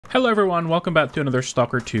Hello everyone, welcome back to another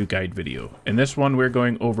Stalker 2 guide video. In this one we're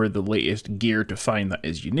going over the latest gear to find that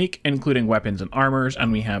is unique, including weapons and armors,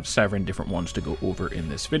 and we have 7 different ones to go over in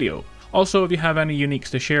this video. Also, if you have any uniques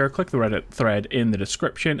to share, click the Reddit thread in the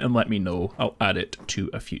description and let me know. I'll add it to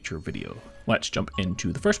a future video. Let's jump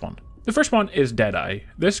into the first one. The first one is Deadeye.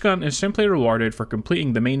 This gun is simply rewarded for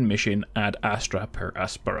completing the main mission Ad Astra per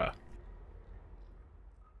Aspera.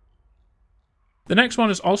 The next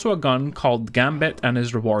one is also a gun called Gambit and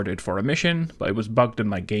is rewarded for a mission, but it was bugged in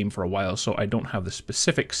my game for a while, so I don't have the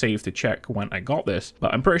specific save to check when I got this,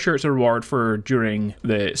 but I'm pretty sure it's a reward for during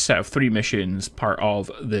the set of 3 missions, part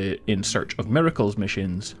of the In Search of Miracles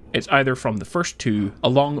missions. It's either from the first 2, a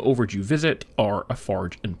long overdue visit, or a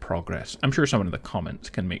forge in progress. I'm sure someone in the comments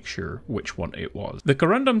can make sure which one it was. The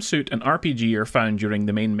Corundum suit and RPG are found during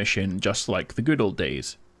the main mission, just like the good old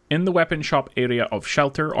days. In the weapon shop area of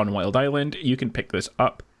Shelter on Wild Island, you can pick this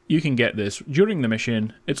up. You can get this during the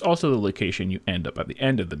mission. It's also the location you end up at the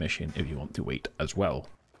end of the mission if you want to wait as well.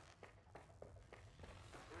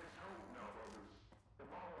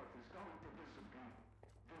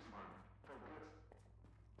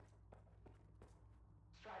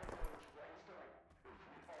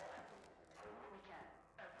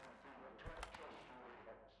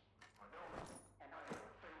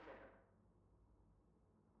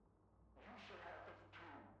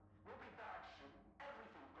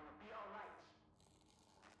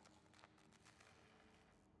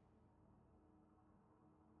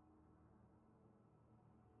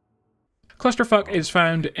 Clusterfuck is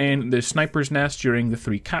found in the Sniper's Nest during the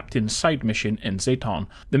 3 Captains side mission in Zeton.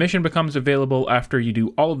 The mission becomes available after you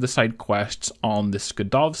do all of the side quests on the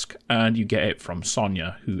Skadovsk, and you get it from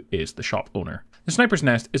Sonia, who is the shop owner. The Sniper's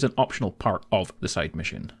Nest is an optional part of the side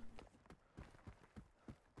mission.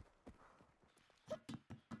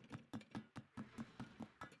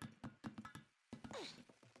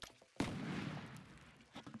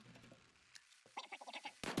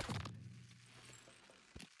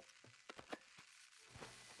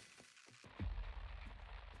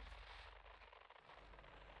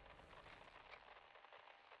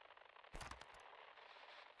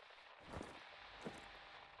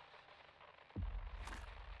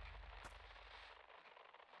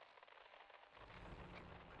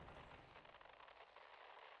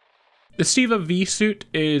 The SEVA-V suit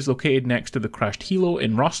is located next to the crashed helo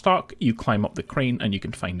in Rostock. You climb up the crane and you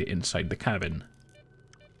can find it inside the cabin.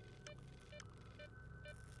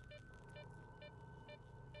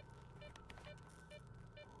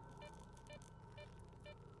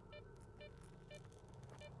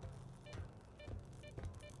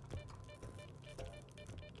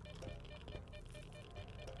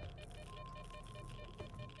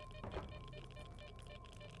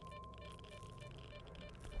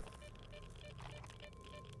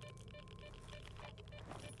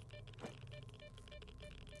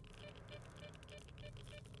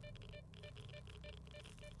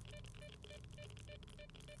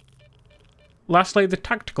 Lastly, the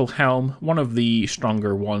tactical helm, one of the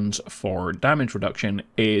stronger ones for damage reduction,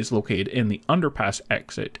 is located in the underpass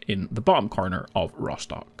exit in the bottom corner of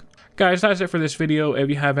Rostock. Guys, that's it for this video. If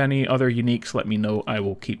you have any other uniques, let me know. I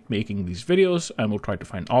will keep making these videos and we'll try to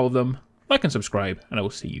find all of them. Like and subscribe, and I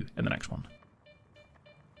will see you in the next one.